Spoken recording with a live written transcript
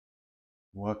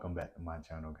Welcome back to my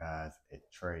channel, guys. It's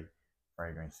Trey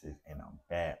Fragrances, and I'm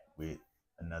back with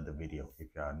another video. If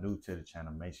y'all new to the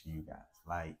channel, make sure you guys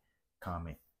like,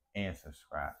 comment, and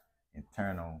subscribe, and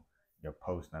turn on your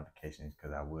post notifications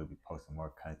because I will be posting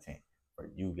more content for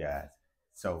you guys.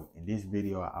 So in this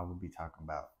video, I will be talking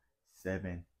about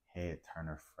 7 head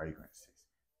turner fragrances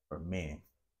for men.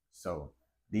 So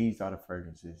these are the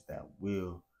fragrances that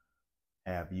will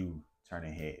have you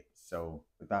turning heads. So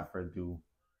without further ado,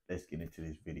 let's get into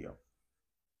this video.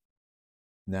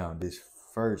 Now, this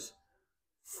first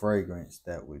fragrance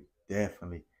that would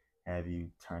definitely have you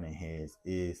turning heads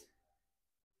is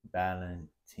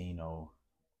Valentino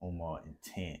Uomo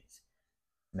Intense.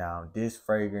 Now, this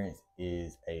fragrance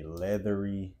is a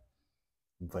leathery,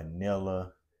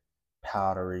 vanilla,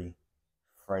 powdery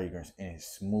fragrance, and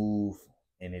it's smooth,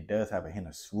 and it does have a hint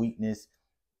of sweetness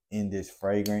in this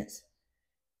fragrance.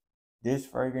 This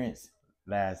fragrance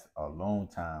lasts a long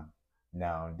time.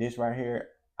 Now, this right here,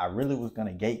 I really was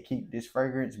gonna gatekeep this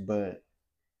fragrance, but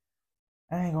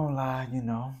I ain't gonna lie,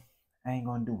 I ain't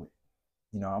gonna do it.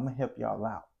 I'm gonna help y'all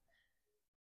out.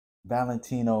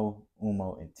 Valentino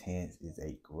Uomo Intense is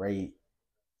a great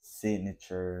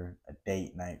signature, a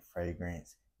date night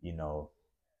fragrance.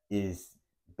 It's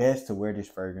best to wear this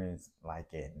fragrance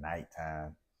like at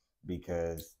nighttime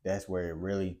because that's where it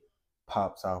really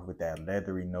pops off with that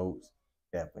leathery notes.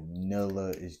 That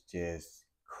vanilla is just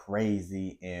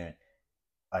crazy. And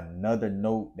another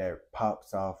note that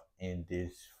pops off in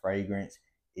this fragrance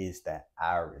is that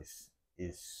iris.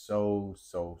 It's so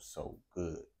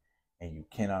good. And you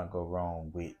cannot go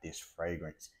wrong with this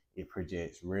fragrance. It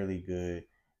projects really good,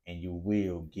 and you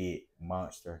will get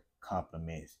monster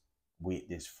compliments with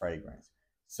this fragrance.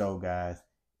 So guys,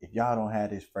 if y'all don't have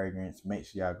this fragrance, make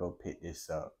sure y'all go pick this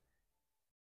up.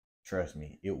 Trust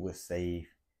me, it will save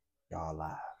y'all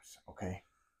lives, okay?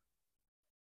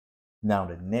 Now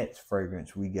the next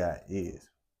fragrance we got is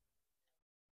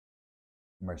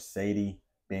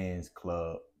Mercedes-Benz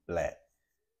Club Black.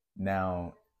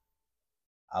 Now,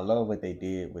 I love what they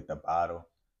did with the bottle.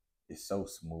 It's so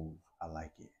smooth. I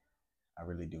like it. I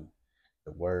really do.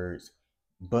 The words.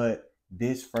 But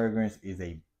this fragrance is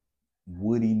a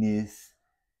woodiness,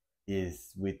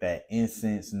 is with that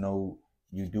incense note.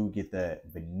 You do get that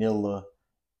vanilla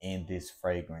in this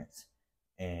fragrance.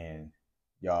 And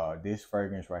y'all, this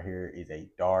fragrance right here is a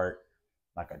dark,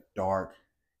 like a dark,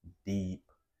 deep,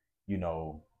 you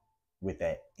know, with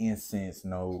that incense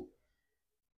note.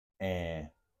 And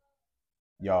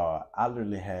y'all, I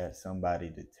literally had somebody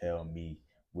to tell me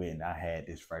when I had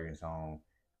this fragrance on.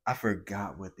 I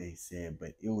forgot what they said,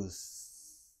 but it was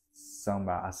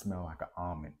somebody, I smell like an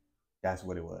almond. That's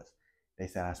what it was. They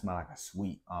said I smell like a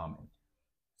sweet almond.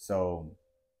 So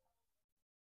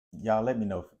y'all let me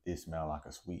know if this smell like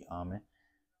a sweet almond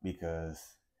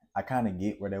because I kind of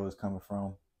get where they was coming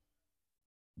from.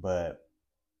 But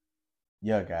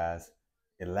yeah, guys,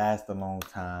 it lasts a long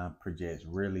time, projects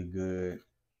really good,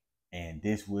 and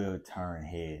this will turn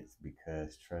heads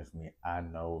because trust me, I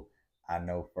know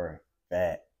for a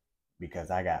fact because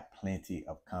I got plenty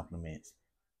of compliments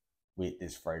with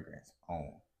this fragrance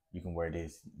on. You can wear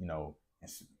this,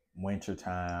 it's winter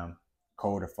time,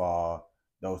 cold or fall.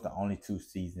 Those are the only 2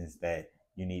 seasons that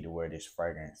you need to wear this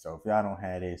fragrance. So if y'all don't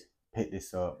have this, pick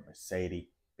this up,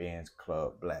 Mercedes-Benz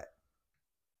Club Black.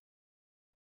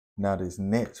 Now this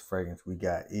next fragrance we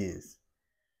got is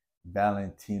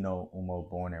Valentino Uomo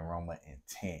Born in Roma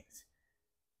Intense.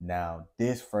 Now,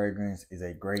 this fragrance is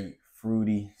a great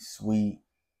fruity, sweet,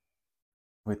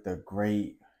 with a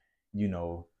great, you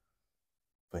know,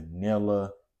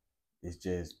 vanilla. It's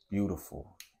just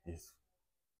beautiful. It's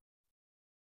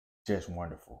just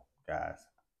wonderful, guys.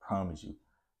 Promise you.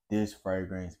 This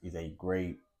fragrance is a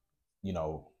great, you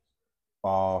know,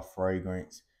 fall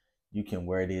fragrance. You can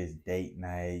wear this date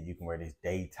night. You can wear this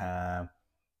daytime.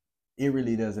 It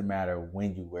really doesn't matter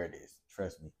when you wear this.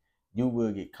 Trust me. You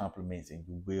will get compliments and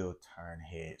you will turn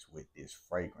heads with this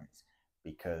fragrance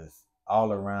because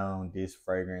all around this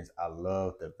fragrance, I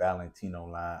love the Valentino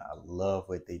line. I love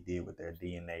what they did with their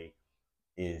DNA.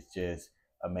 It's just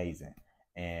amazing.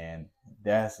 And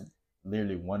that's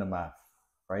literally one of my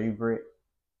favorite,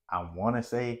 I want to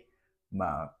say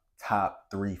my top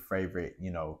 3 favorite,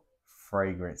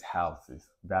 fragrance houses,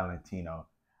 Valentino.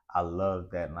 I love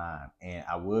that line. And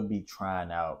I will be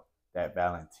trying out that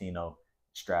Valentino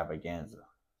extravaganza.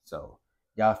 So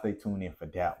y'all stay tuned in for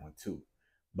that one too.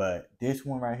 But this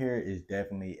one right here is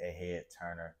definitely a head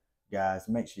turner. Guys,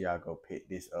 make sure y'all go pick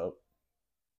this up.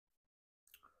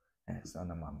 And it's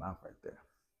under my mouth right there.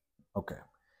 Okay.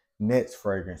 Next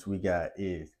fragrance we got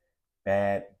is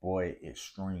Bad Boy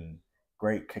Extreme.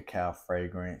 Great cacao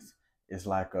fragrance. It's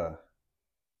like a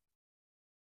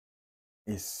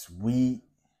It's sweet.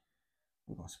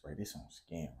 We're gonna spray this on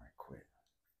skin right quick.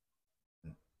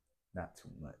 Not too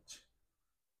much.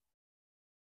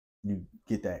 You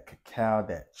get that cacao,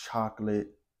 that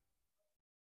chocolate.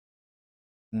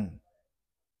 And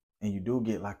you do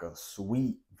get like a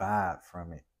sweet vibe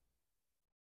from it.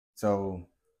 So,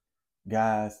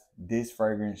 guys, this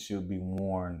fragrance should be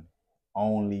worn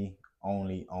only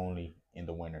in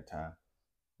the wintertime.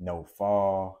 No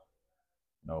fall,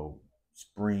 no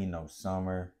spring, no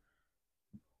summer.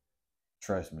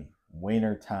 Trust me,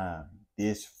 winter time,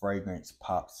 this fragrance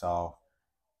pops off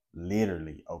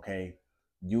literally, okay?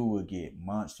 You will get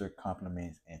monster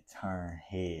compliments and turn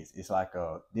heads. It's like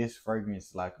this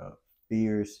fragrance like a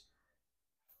fierce,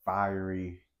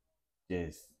 fiery,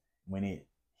 just when it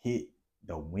hit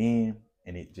the wind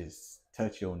and it just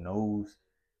touch your nose,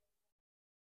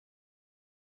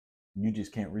 you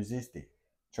just can't resist it.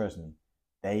 Trust me,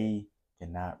 they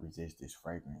cannot resist this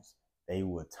fragrance. They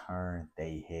will turn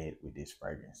their head with this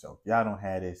fragrance. So if y'all don't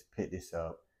have this, pick this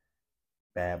up.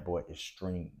 Bad Boy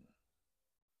Extreme.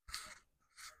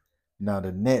 Now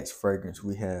the next fragrance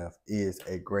we have is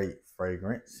a great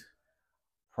fragrance,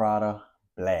 Prada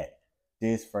Black.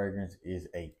 This fragrance is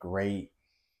a great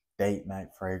date night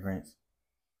fragrance,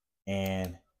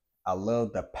 and I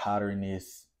love the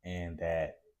powderiness and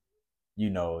that,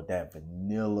 that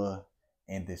vanilla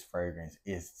in this fragrance.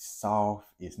 It's soft,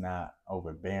 it's not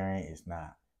overbearing, it's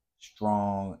not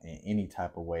strong in any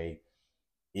type of way.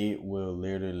 It will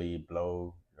literally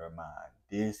blow your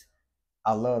mind.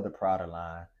 I love the Prada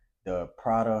line. The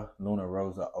Prada Luna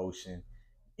Rosa Ocean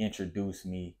introduced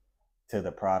me to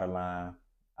the Prada line.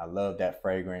 I love that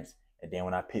fragrance. And then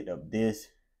when I picked up this,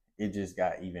 it just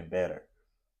got even better.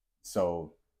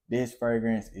 So this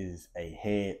fragrance is a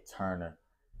head turner.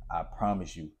 I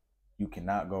promise you, you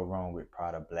cannot go wrong with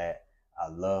Prada Black. I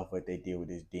love what they did with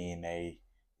this DNA.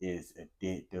 It's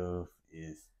addictive.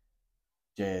 It's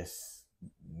just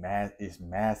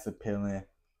mass appealing,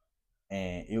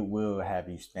 and it will have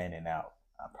you standing out.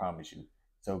 I promise you.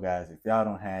 So guys, if y'all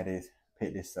don't have this,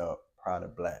 pick this up, Prada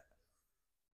Black.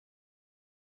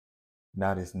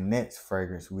 Now this next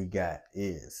fragrance we got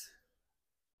is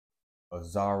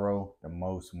Azzaro, the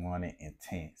Most Wanted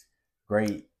Intense.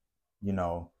 Great,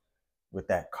 with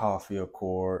that coffee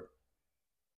accord.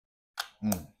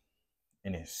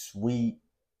 And it's sweet,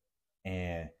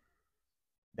 and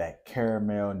that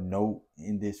caramel note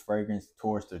in this fragrance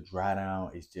towards the dry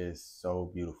down is just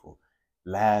so beautiful.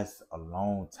 Lasts a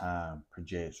long time,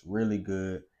 projects really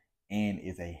good, and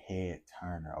is a head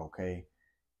turner. Okay.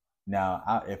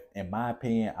 Now, if in my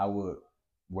opinion, I would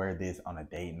wear this on a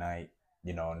date night.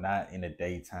 Not in the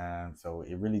daytime. So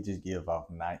it really just gives off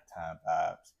nighttime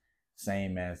vibes.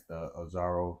 Same as the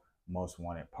Azzaro Most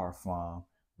Wanted Parfum,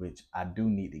 which I do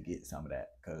need to get some of that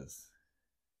because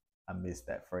I miss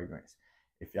that fragrance.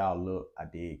 If y'all look, I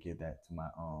did give that to my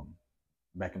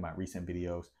back in my recent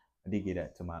videos. I did get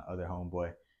that to my other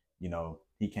homeboy.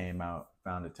 He came out,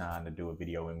 found the time to do a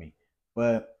video with me.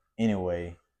 But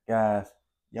anyway, guys,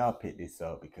 y'all pick this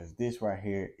up because this right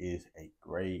here is a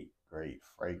great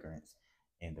fragrance,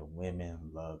 and the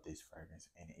women love this fragrance,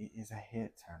 and it is a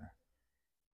head turner.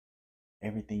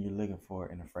 Everything you're looking for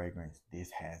in a fragrance,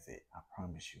 this has it. I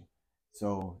promise you.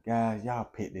 So guys, y'all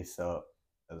pick this up.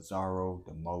 Azzaro,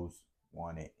 the Most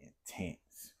Wanted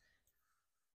Intense.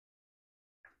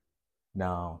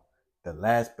 Now, the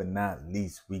last but not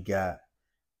least, we got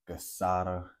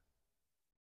Gasada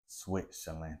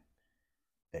Switzerland,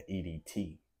 the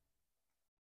EDT.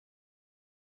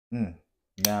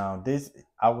 Now, this,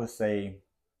 I would say,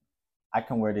 I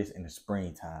can wear this in the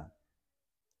springtime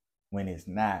when it's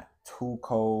not too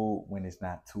cold, when it's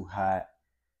not too hot.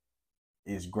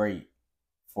 It's great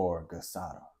for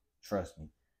Gasada. Trust me.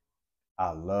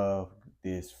 I love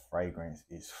this fragrance.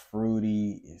 It's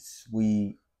fruity, it's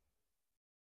sweet,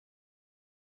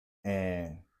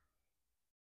 and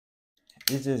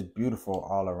it's just beautiful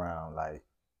all around. Like,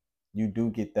 you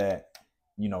do get that,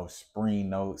 spring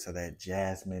notes of that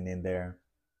jasmine in there.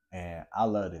 And I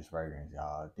love this fragrance,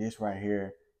 y'all. This right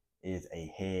here is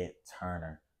a head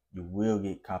turner. You will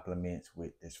get compliments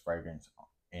with this fragrance.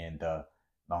 And the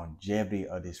longevity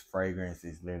of this fragrance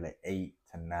is literally 8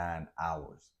 to 9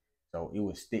 hours. So it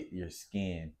will stick to your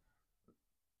skin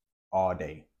all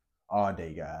day. All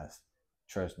day, guys.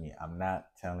 Trust me, I'm not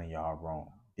telling y'all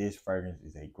wrong. This fragrance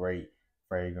is a great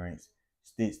fragrance.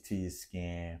 Sticks to your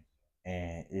skin,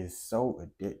 and it's so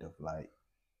addictive. Like,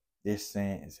 this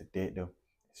scent is addictive,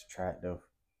 it's attractive,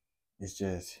 it's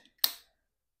just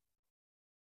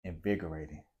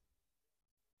invigorating,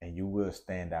 and you will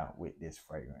stand out with this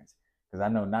fragrance. Because I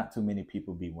know not too many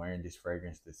people be wearing this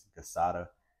fragrance, this Gasada,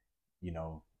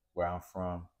 where I'm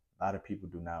from, a lot of people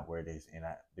do not wear this. And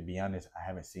to be honest, I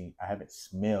haven't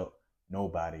smelled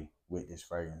nobody with this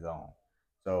fragrance on.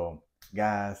 So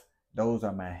guys, those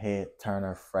are my head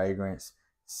turner fragrance,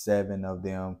 7 of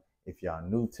them. If y'all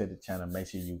new to the channel, make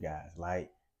sure you guys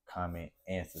like, comment,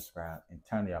 and subscribe, and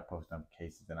turn on y'all post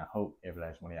notifications. And I hope every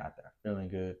last one of y'all out there feeling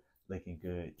good, looking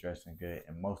good, dressing good,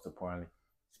 and most importantly,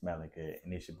 smelling good.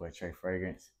 And it's your boy Trey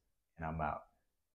Fragrance, and I'm out.